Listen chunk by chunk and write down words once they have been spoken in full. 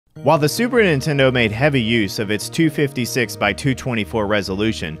While the Super Nintendo made heavy use of its 256 by 224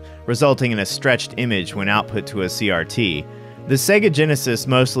 resolution, resulting in a stretched image when output to a CRT, the Sega Genesis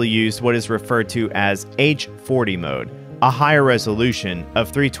mostly used what is referred to as H40 mode, a higher resolution of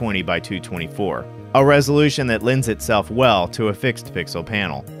 320 by 224, a resolution that lends itself well to a fixed pixel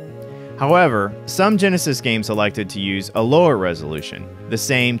panel. However, some Genesis games elected to use a lower resolution, the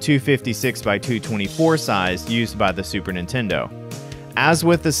same 256 by 224 size used by the Super Nintendo. As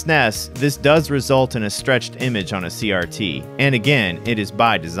with the SNES, this does result in a stretched image on a CRT, and again, it is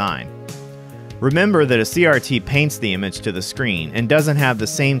by design. Remember that a CRT paints the image to the screen and doesn't have the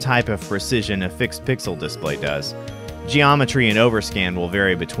same type of precision a fixed pixel display does. Geometry and overscan will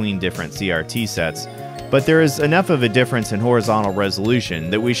vary between different CRT sets, but there is enough of a difference in horizontal resolution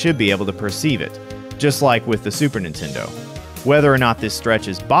that we should be able to perceive it, just like with the Super Nintendo. Whether or not this stretch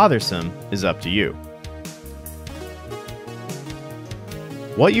is bothersome is up to you.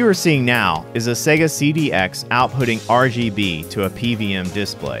 What you are seeing now is a Sega CDX outputting RGB to a PVM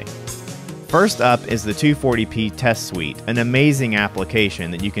display. First up is the 240p Test Suite, an amazing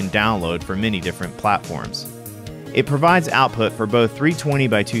application that you can download for many different platforms. It provides output for both 320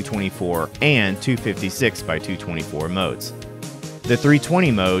 by 224 and 256 by 224 modes. The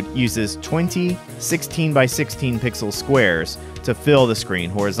 320 mode uses 20 16 by 16 pixel squares to fill the screen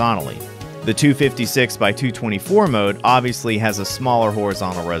horizontally. The 256 by 224 mode obviously has a smaller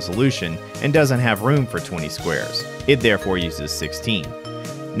horizontal resolution and doesn't have room for 20 squares. It therefore uses 16.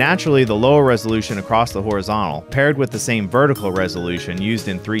 Naturally, the lower resolution across the horizontal, paired with the same vertical resolution used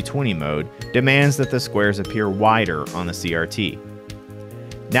in 320 mode, demands that the squares appear wider on the CRT.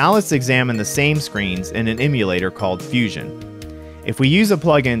 Now let's examine the same screens in an emulator called Fusion. If we use a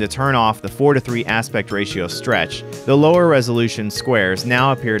plugin to turn off the 4:3 aspect ratio stretch, the lower resolution squares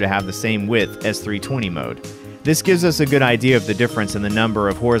now appear to have the same width as 320 mode. This gives us a good idea of the difference in the number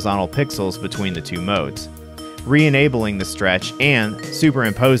of horizontal pixels between the two modes. Re-enabling the stretch and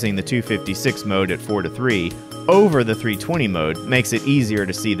superimposing the 256 mode at 4:3 over the 320 mode makes it easier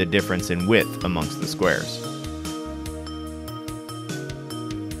to see the difference in width amongst the squares.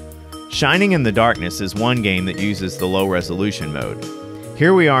 Shining in the Darkness is one game that uses the low resolution mode.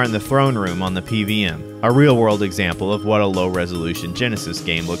 Here we are in the throne room on the PVM, a real-world example of what a low-resolution Genesis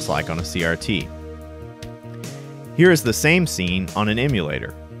game looks like on a CRT. Here is the same scene on an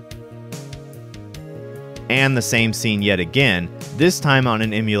emulator. And the same scene yet again, this time on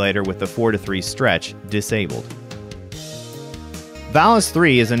an emulator with the 4:3 stretch disabled. Valis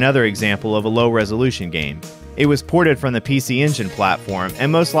 3 is another example of a low-resolution game. It was ported from the PC Engine platform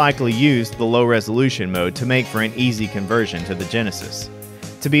and most likely used the low-resolution mode to make for an easy conversion to the Genesis.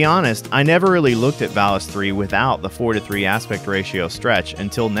 To be honest, I never really looked at Valis 3 without the 4:3 aspect ratio stretch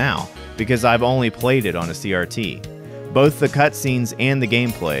until now, because I've only played it on a CRT. Both the cutscenes and the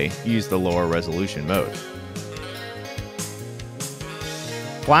gameplay use the lower resolution mode.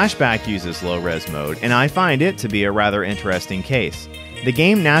 Flashback uses low-res mode, and I find it to be a rather interesting case. The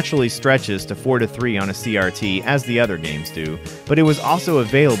game naturally stretches to 4:3 on a CRT as the other games do, but it was also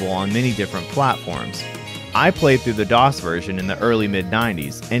available on many different platforms. I played through the DOS version in the early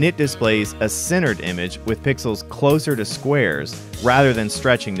mid-90s, and it displays a centered image with pixels closer to squares rather than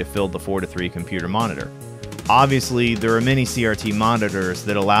stretching to fill the 4:3 computer monitor. Obviously, there are many CRT monitors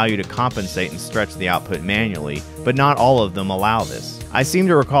that allow you to compensate and stretch the output manually, but not all of them allow this. I seem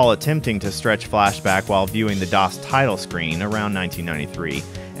to recall attempting to stretch Flashback while viewing the DOS title screen around 1993,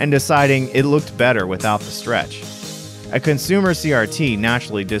 and deciding it looked better without the stretch. A consumer CRT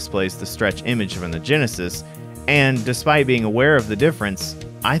naturally displays the stretch image from the Genesis, and despite being aware of the difference,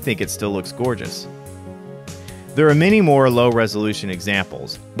 I think it still looks gorgeous. There are many more low-resolution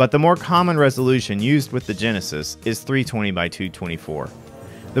examples, but the more common resolution used with the Genesis is 320 by 224.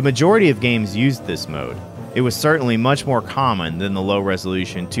 The majority of games used this mode. It was certainly much more common than the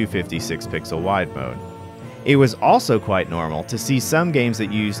low-resolution 256 pixel wide mode. It was also quite normal to see some games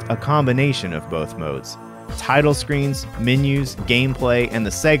that used a combination of both modes. Title screens, menus, gameplay, and the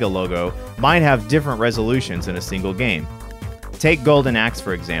Sega logo might have different resolutions in a single game. Take Golden Axe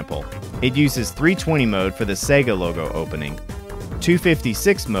for example. It uses 320 mode for the Sega logo opening,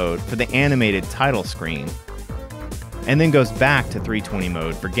 256 mode for the animated title screen, and then goes back to 320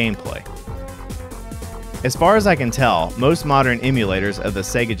 mode for gameplay. As far as I can tell, most modern emulators of the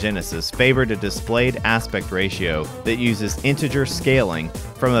Sega Genesis favored a displayed aspect ratio that uses integer scaling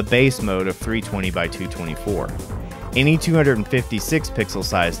from a base mode of 320 by 224. Any 256 pixel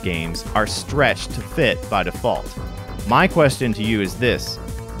sized games are stretched to fit by default. My question to you is this: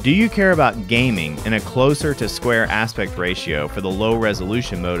 do you care about gaming in a closer to square aspect ratio for the low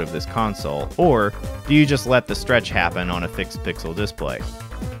resolution mode of this console, or do you just let the stretch happen on a fixed pixel display?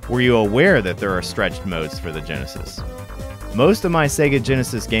 Were you aware that there are stretched modes for the Genesis? Most of my Sega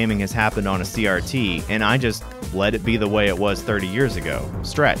Genesis gaming has happened on a CRT, and I just let it be the way it was 30 years ago,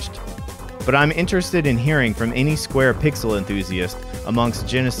 stretched. But I'm interested in hearing from any square pixel enthusiast amongst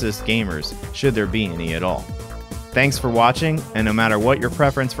Genesis gamers, should there be any at all. Thanks for watching, and no matter what your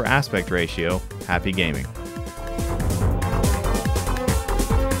preference for aspect ratio, happy gaming.